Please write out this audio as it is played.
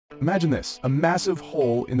Imagine this, a massive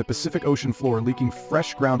hole in the Pacific Ocean floor leaking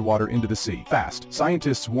fresh groundwater into the sea. Fast.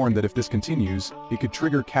 Scientists warn that if this continues, it could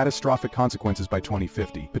trigger catastrophic consequences by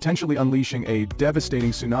 2050, potentially unleashing a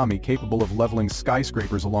devastating tsunami capable of leveling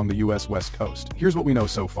skyscrapers along the U.S. West Coast. Here's what we know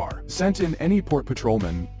so far. Sent in any port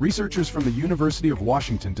patrolman, researchers from the University of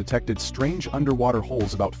Washington detected strange underwater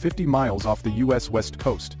holes about 50 miles off the U.S. West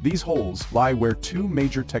Coast. These holes lie where two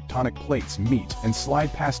major tectonic plates meet and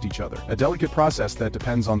slide past each other, a delicate process that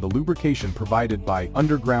depends on the lubrication provided by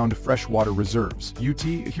underground freshwater reserves.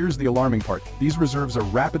 Here's the alarming part. These reserves are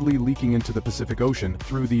rapidly leaking into the Pacific Ocean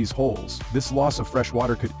through these holes. This loss of fresh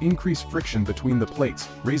water could increase friction between the plates,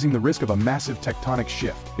 raising the risk of a massive tectonic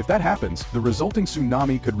shift. If that happens, the resulting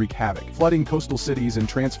tsunami could wreak havoc, flooding coastal cities and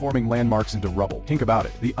transforming landmarks into rubble. Think about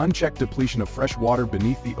it. The unchecked depletion of fresh water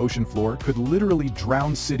beneath the ocean floor could literally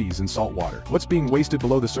drown cities in salt water. What's being wasted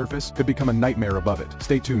below the surface could become a nightmare above it.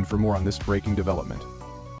 Stay tuned for more on this breaking development.